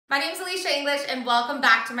My name is Elysia English and welcome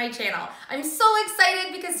back to my channel. I'm so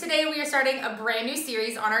excited because today we are starting a brand new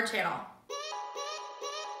series on our channel.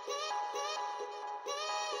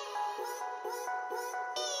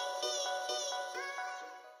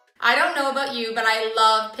 I don't know about you, but I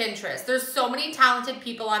love Pinterest. There's so many talented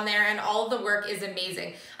people on there and all of the work is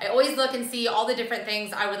amazing. I always look and see all the different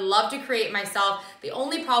things I would love to create myself. The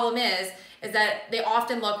only problem is that they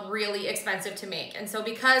often look really expensive to make. And so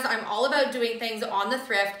because I'm all about doing things on the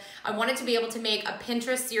thrift, I wanted to be able to make a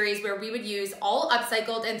Pinterest series where we would use all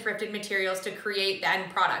upcycled and thrifted materials to create the end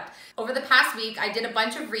product. Over the past week, I did a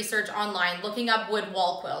bunch of research online looking up wood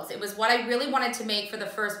wall quilts. It was what I really wanted to make for the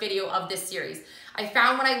first video of this series. I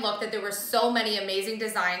found when I looked that there were so many amazing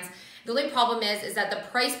designs. The only problem is that the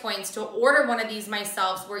price points to order one of these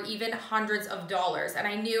myself were even hundreds of dollars, and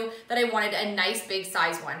I knew that I wanted a nice big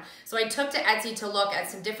size one. So I took to Etsy to look at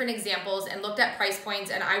some different examples and looked at price points,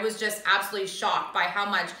 and I was just absolutely shocked by how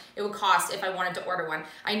much it would cost if I wanted to order one.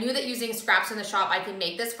 I knew that using scraps in the shop, I could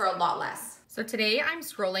make this for a lot less. So today I'm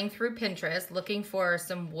scrolling through Pinterest looking for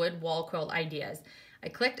some wood wall quilt ideas. I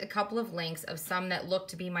clicked a couple of links of some that looked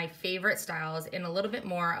to be my favorite styles in a little bit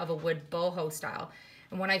more of a wood boho style.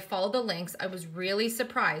 And when I followed the links, I was really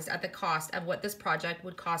surprised at the cost of what this project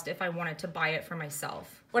would cost if I wanted to buy it for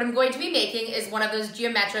myself. What I'm going to be making is one of those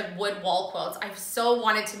geometric wood wall quilts. I've so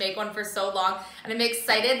wanted to make one for so long, and I'm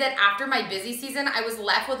excited that after my busy season, I was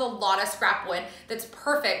left with a lot of scrap wood that's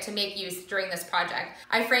perfect to make use during this project.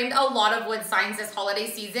 I framed a lot of wood signs this holiday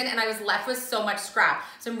season, and I was left with so much scrap.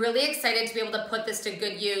 So I'm really excited to be able to put this to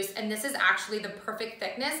good use, and this is actually the perfect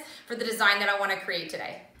thickness for the design that I want to create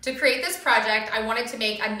today. To create this project, I wanted to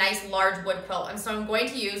make a nice large wood quilt, and so I'm going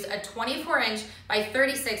to use a 24-inch by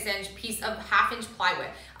 36-inch piece of half-inch plywood.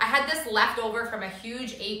 I had this left over from a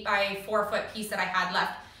huge 8 by 4 foot piece that I had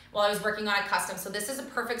left while I was working on a custom, so this is a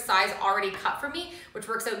perfect size already cut for me, which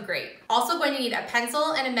works out great. Also going to need a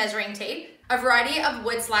pencil and a measuring tape, a variety of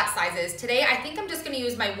wood slat sizes. Today, I think I'm just gonna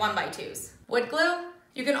use my 1x2s. Wood glue.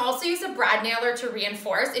 You can also use a brad nailer to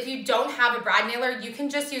reinforce. If you don't have a brad nailer, you can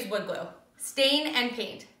just use wood glue. Stain and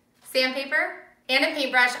paint. Sandpaper, and a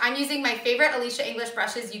paintbrush. I'm using my favorite Elysia English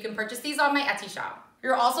brushes. You can purchase these on my Etsy shop.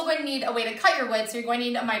 You're also going to need a way to cut your wood, so you're going to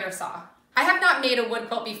need a miter saw. I have not made a wood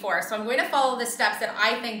quilt before, so I'm going to follow the steps that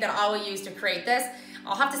I think that I will use to create this.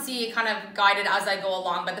 I'll have to see kind of guided as I go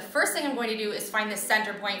along, but the first thing I'm going to do is find the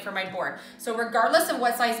center point for my board. So regardless of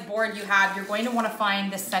what size board you have, you're going to want to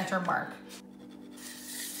find the center mark.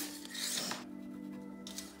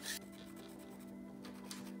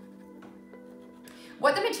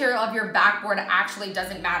 What the material of your backboard actually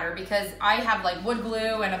doesn't matter, because I have like wood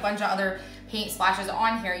glue and a bunch of other paint splashes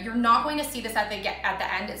on here. You're not going to see this at the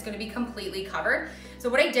end. It's going to be completely covered. So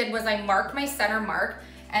what I did was I marked my center mark,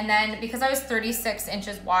 and then because I was 36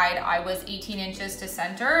 inches wide, I was 18 inches to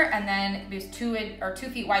center, and then it was 2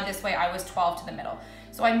 feet wide this way, I was 12 to the middle.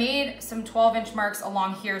 So I made some 12-inch marks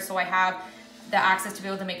along here so I have the access to be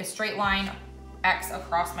able to make a straight line X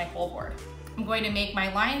across my whole board. I'm going to make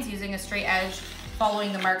my lines using a straight edge,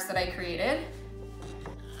 following the marks that I created.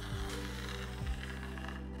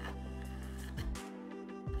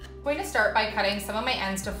 I'm going to start by cutting some of my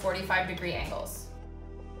ends to 45-degree angles.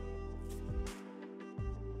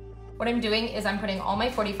 What I'm doing is I'm putting all my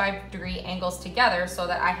 45-degree angles together so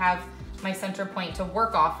that I have my center point to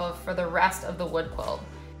work off of for the rest of the wood quilt.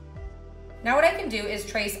 Now what I can do is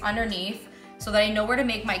trace underneath so that I know where to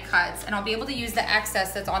make my cuts, and I'll be able to use the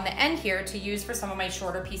excess that's on the end here to use for some of my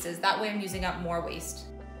shorter pieces. That way I'm using up more waste.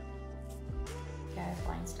 Okay, I have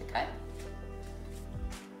lines to cut.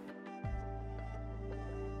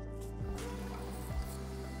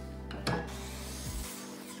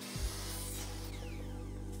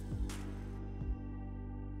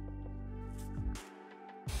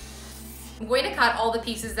 I'm going to cut all the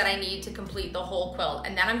pieces that I need to complete the whole quilt,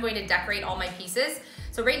 and then I'm going to decorate all my pieces.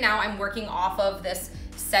 So right now I'm working off of this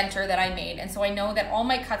center that I made, and so I know that all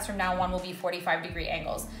my cuts from now on will be 45-degree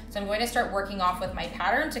angles. So I'm going to start working off with my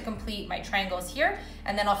pattern to complete my triangles here,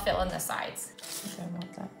 and then I'll fill in the sides. So I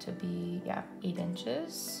want that to be, 8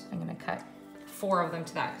 inches. I'm gonna cut 4 of them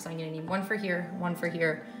to that because I'm gonna need one for here, one for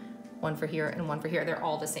here, one for here, and one for here. They're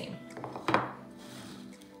all the same.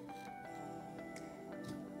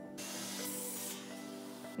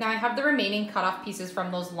 Now I have the remaining cut-off pieces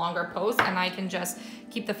from those longer posts, and I can just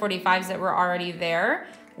keep the 45s that were already there,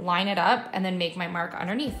 line it up, and then make my mark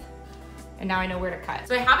underneath. and now I know where to cut.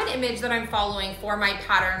 So I have an image that I'm following for my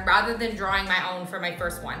pattern rather than drawing my own for my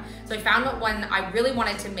first one. So I found what one I really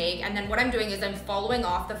wanted to make, and then what I'm doing is I'm following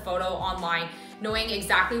off the photo online, knowing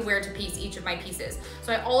exactly where to piece each of my pieces.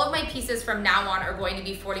 So all of my pieces from now on are going to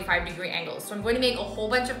be 45-degree angles. So I'm going to make a whole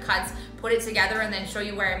bunch of cuts, put it together, and then show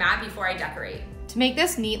you where I'm at before I decorate. To make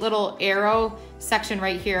this neat little arrow section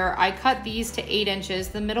right here, I cut these to 8 inches,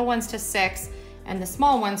 the middle ones to 6, and the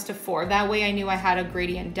small ones to 4. That way I knew I had a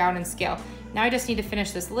gradient down in scale. Now I just need to finish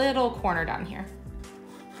this little corner down here.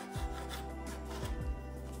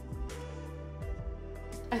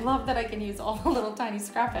 I love that I can use all the little tiny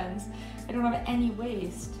scrap ends. I don't have any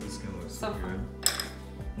waste. It's gonna look so good. fun.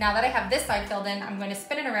 Now that I have this side filled in, I'm going to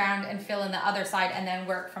spin it around and fill in the other side and then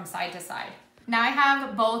work from side to side. Now I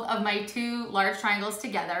have both of my 2 large triangles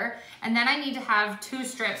together, and then I need to have 2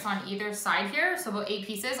 strips on either side here, so about 8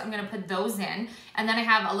 pieces. I'm gonna put those in, and then I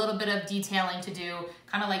have a little bit of detailing to do,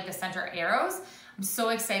 kind of like the center arrows. I'm so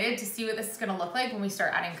excited to see what this is gonna look like when we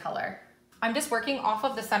start adding color. I'm just working off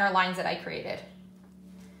of the center lines that I created.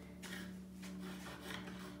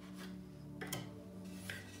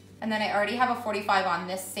 And then I already have a 45 on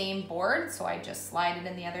this same board, so I just slide it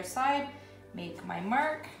in the other side, make my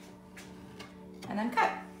mark, and then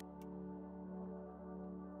cut.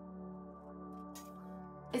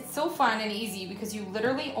 It's so fun and easy because you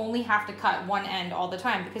literally only have to cut one end all the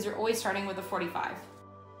time because you're always starting with a 45.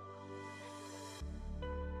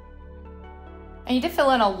 I need to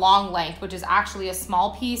fill in a long length, which is actually a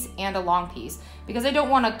small piece and a long piece. Because I don't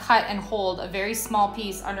want to cut and hold a very small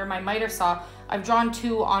piece under my miter saw, I've drawn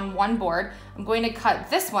 2 on one board. I'm going to cut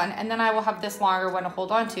this one, and then I will have this longer one to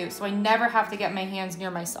hold on to, so I never have to get my hands near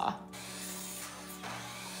my saw.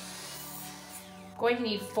 Going to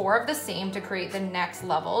need 4 of the same to create the next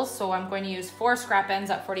level. So I'm going to use 4 scrap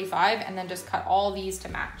ends at 45 and then just cut all these to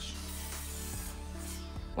match.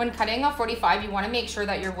 When cutting a 45, you want to make sure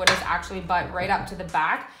that your wood is actually butt right up to the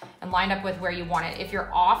back and lined up with where you want it. If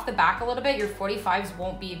you're off the back a little bit, your 45s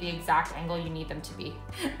won't be the exact angle you need them to be.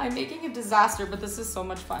 I'm making a disaster, but this is so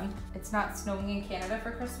much fun. It's not snowing in Canada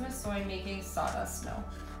for Christmas, so I'm making sawdust snow.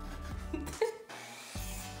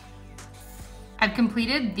 I've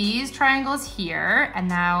completed these triangles here, and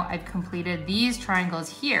now I've completed these triangles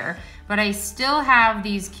here, but I still have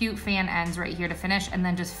these cute fan ends right here to finish and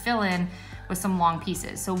then just fill in with some long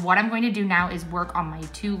pieces. So what I'm going to do now is work on my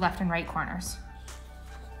 2 left and right corners.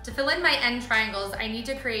 To fill in my end triangles, I need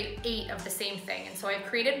to create 8 of the same thing. And so I've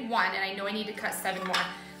created 1, and I know I need to cut 7 more.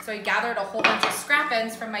 So I gathered a whole bunch of scrap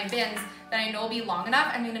ends from my bins that I know will be long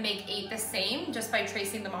enough. I'm gonna make 8 the same just by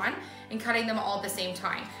tracing them on and cutting them all at the same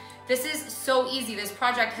time. This is so easy. This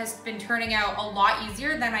project has been turning out a lot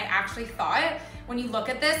easier than I actually thought. When you look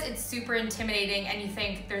at this, it's super intimidating and you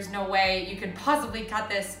think there's no way you could possibly cut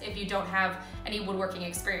this if you don't have any woodworking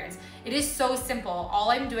experience. It is so simple.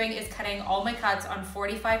 All I'm doing is cutting all my cuts on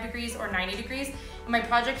 45 degrees or 90 degrees. And my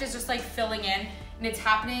project is just like filling in, and it's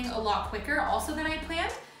happening a lot quicker also than I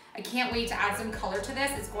planned. I can't wait to add some color to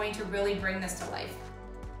this. It's going to really bring this to life.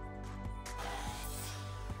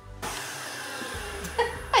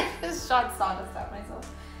 I just shot sawdust at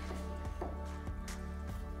myself.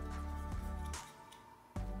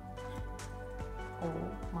 Oh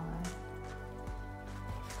my.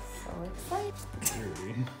 So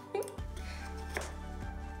excited.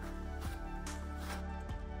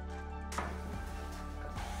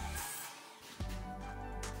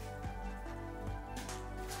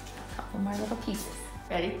 Couple more little pieces.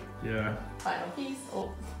 Ready? Yeah. Final piece.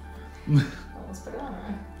 Oh. Almost put it on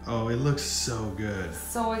wrong. Oh, it looks so good.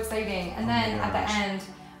 So exciting. And then at the end,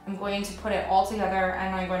 I'm going to put it all together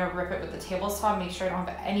and I'm going to rip it with the table saw, make sure I don't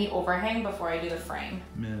have any overhang before I do the frame.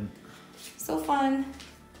 Man. So fun.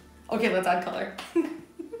 Okay, let's add color.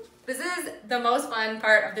 This is the most fun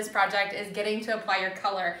part of this project, is getting to apply your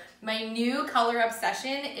color. My new color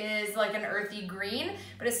obsession is like an earthy green,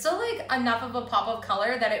 but it's still like enough of a pop of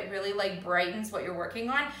color that it really like brightens what you're working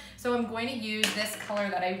on. So I'm going to use this color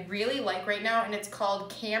that I really like right now, and it's called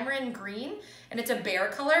Cameron Green, and it's a bear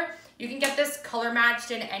color. You can get this color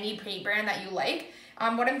matched in any paint brand that you like.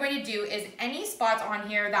 What I'm going to do is any spots on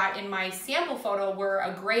here that in my sample photo were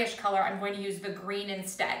a grayish color, I'm going to use the green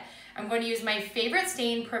instead. I'm going to use my favorite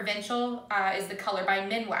stain, Provincial is the color by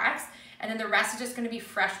Minwax, and then the rest is just going to be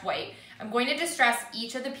fresh white. I'm going to distress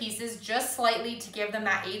each of the pieces just slightly to give them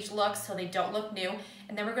that aged look so they don't look new,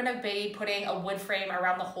 and then we're going to be putting a wood frame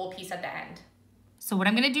around the whole piece at the end. So what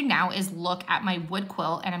I'm gonna do now is look at my wood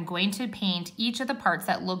quilt, and I'm going to paint each of the parts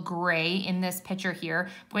that look gray in this picture here.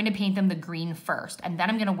 I'm going to paint them the green first, and then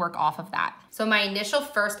I'm gonna work off of that. So my initial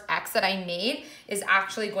first X that I made is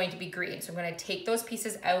actually going to be green. So I'm gonna take those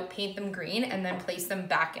pieces out, paint them green, and then place them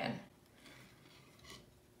back in.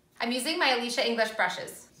 I'm using my Elysia English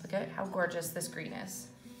brushes. Look at how gorgeous this green is.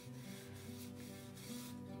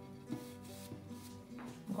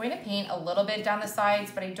 I'm going to paint a little bit down the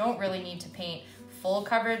sides, but I don't really need to paint full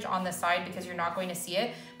coverage on the side because you're not going to see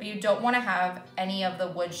it, but you don't want to have any of the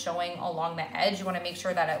wood showing along the edge. You want to make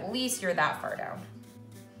sure that at least you're that far down.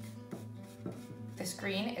 This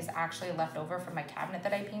green is actually left over from my cabinet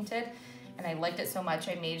that I painted, and I liked it so much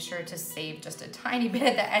I made sure to save just a tiny bit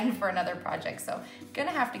at the end for another project, so I'm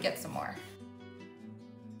gonna have to get some more.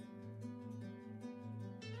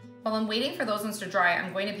 While I'm waiting for those ones to dry,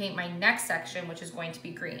 I'm going to paint my next section, which is going to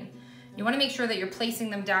be green. You want to make sure that you're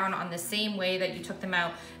placing them down on the same way that you took them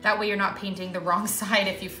out. That way you're not painting the wrong side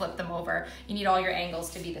if you flip them over. You need all your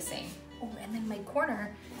angles to be the same. Oh, and then my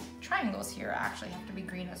corner triangles here actually have to be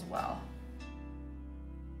green as well.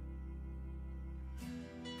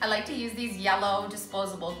 I like to use these yellow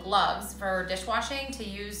disposable gloves for dishwashing to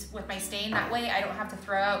use with my stain. That way I don't have to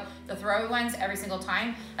throw out the throwaway ones every single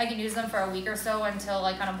time. I can use them for a week or so until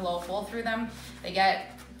I kind of blow a hole through them. They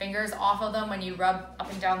get fingers off of them when you rub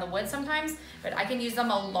up and down the wood sometimes, but I can use them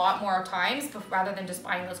a lot more times rather than just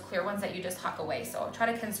buying those clear ones that you just huck away. So I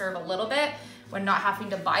try to conserve a little bit when not having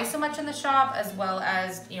to buy so much in the shop, as well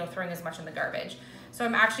as, you know, throwing as much in the garbage. So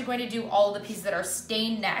I'm actually going to do all the pieces that are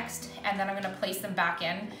stained next, and then I'm going to place them back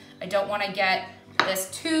in. I don't want to get this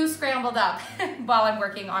too scrambled up while I'm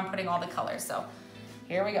working on putting all the colors. So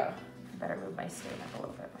here we go. I better move my stain up a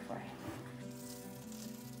little bit before I...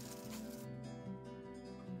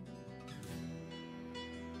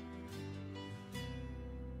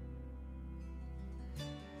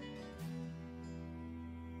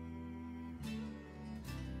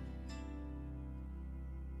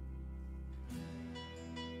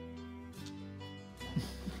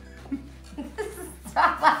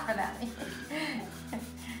 Stop laughing at me.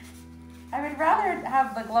 I would rather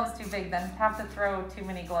have the gloves too big than have to throw too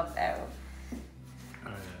many gloves out. Oh,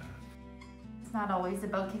 yeah. It's not always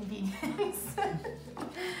about convenience.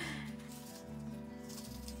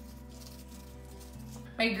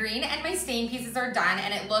 My green and my stain pieces are done,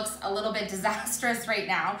 and it looks a little bit disastrous right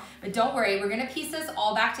now, but don't worry, we're gonna piece this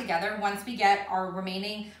all back together once we get our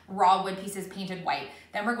remaining raw wood pieces painted white.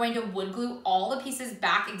 Then we're going to wood glue all the pieces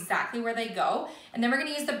back exactly where they go, and then we're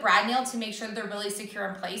gonna use the brad nail to make sure that they're really secure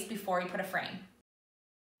in place before we put a frame.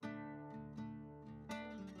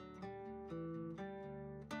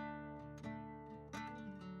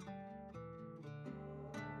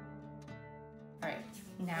 All right,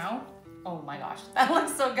 now, oh my gosh, that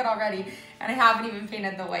looks so good already, and I haven't even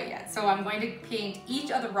painted the white yet. So I'm going to paint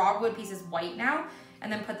each of the raw wood pieces white now,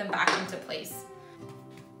 and then put them back into place.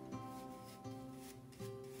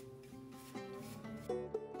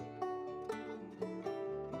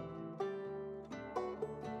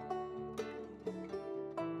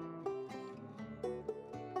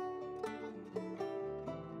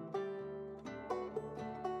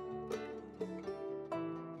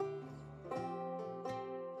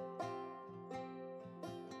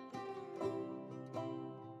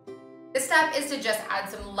 This step is to just add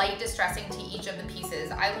some light distressing to each of the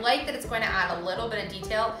pieces. I like that it's going to add a little bit of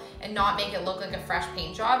detail and not make it look like a fresh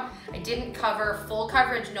paint job. I didn't cover full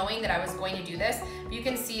coverage knowing that I was going to do this, but you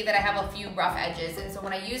can see that I have a few rough edges. And so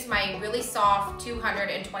when I use my really soft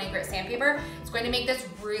 220 grit sandpaper, it's going to make this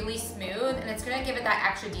really smooth, and it's going to give it that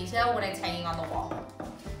extra detail when it's hanging on the wall.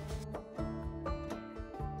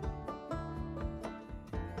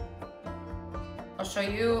 I'll show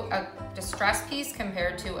you a distressed piece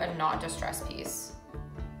compared to a not distressed piece.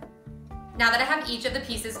 Now that I have each of the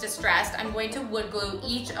pieces distressed, I'm going to wood glue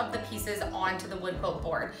each of the pieces onto the wood quilt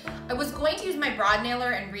board. I was going to use my brad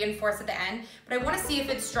nailer and reinforce at the end, but I want to see if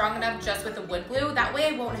it's strong enough just with the wood glue. That way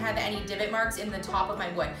I won't have any divot marks in the top of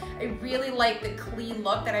my wood. I really like the clean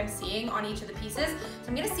look that I'm seeing on each of the pieces, so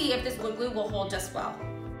I'm going to see if this wood glue will hold just well.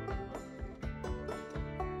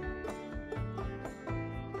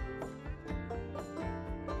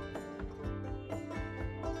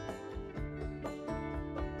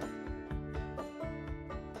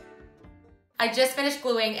 I just finished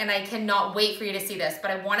gluing, and I cannot wait for you to see this,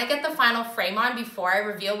 but I want to get the final frame on before I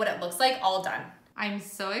reveal what it looks like all done. I'm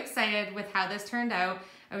so excited with how this turned out.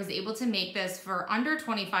 I was able to make this for under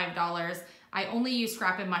 $25. I only use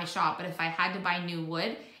scrap in my shop, but if I had to buy new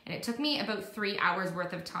wood, and it took me about 3 hours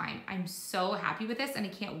worth of time. I'm so happy with this, and I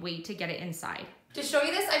can't wait to get it inside. To show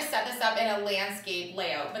you this, I've set this up in a landscape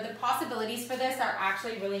layout, but the possibilities for this are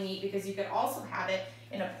actually really neat because you could also have it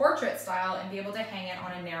in a portrait style and be able to hang it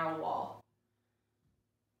on a narrow wall.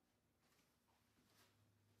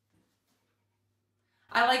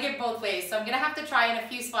 I like it both ways, so I'm gonna have to try in a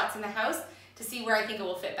few spots in the house to see where I think it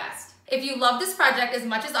will fit best. If you love this project as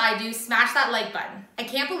much as I do, smash that like button. I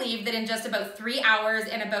can't believe that in just about 3 hours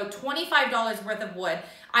and about $25 worth of wood,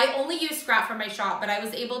 I only used scrap from my shop, but I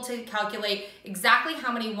was able to calculate exactly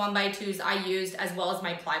how many 1x2s I used as well as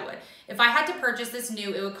my plywood. If I had to purchase this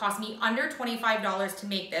new, it would cost me under $25 to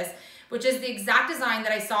make this, which is the exact design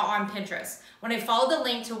that I saw on Pinterest. When I followed the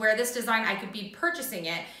link to where this design I could be purchasing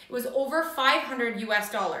it, it was over $500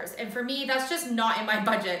 US. And for me, that's just not in my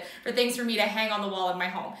budget for things for me to hang on the wall in my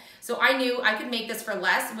home. So I knew I could make this for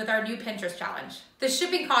less with our new Pinterest challenge. The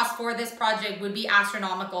shipping cost for this project would be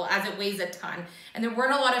astronomical as it weighs a ton. And there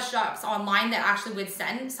weren't a lot of shops online that actually would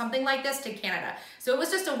send something like this to Canada. So it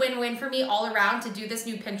was just a win-win for me all around to do this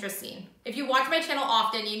new Pinterest scene. If you watch my channel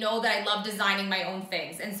often, you know that I love designing my own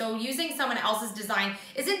things. And so using someone else's design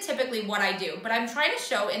isn't typically what I do, but I'm trying to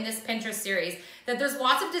show in this Pinterest series that there's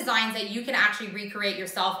lots of designs that you can actually recreate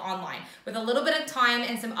yourself online. With a little bit of time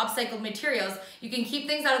and some upcycled materials, you can keep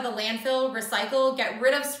things out of the landfill, recycle, get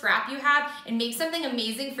rid of scrap you have, and make something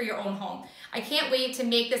amazing for your own home. I can't wait to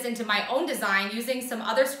make this into my own design using some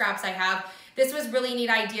other scraps I have. This was really a neat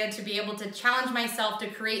idea to be able to challenge myself to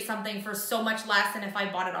create something for so much less than if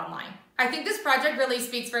I bought it online. I think this project really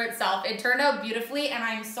speaks for itself. It turned out beautifully and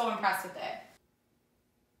I'm so impressed with it.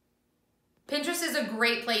 Pinterest is a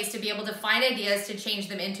great place to be able to find ideas to change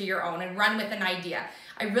them into your own and run with an idea.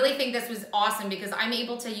 I really think this was awesome because I'm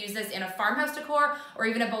able to use this in a farmhouse decor or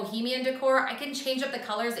even a bohemian decor. I can change up the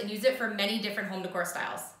colors and use it for many different home decor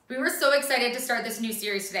styles. We were so excited to start this new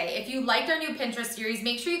series today. If you liked our new Pinterest series,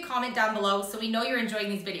 make sure you comment down below so we know you're enjoying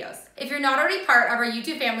these videos. If you're not already part of our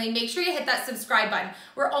YouTube family, make sure you hit that subscribe button.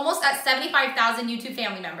 We're almost at 75,000 YouTube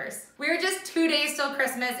family members. We're just 2 days till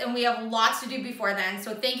Christmas and we have lots to do before then.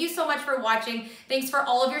 So thank you so much for watching. Thanks for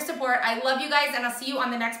all of your support. I love you guys and I'll see you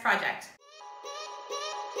on the next project.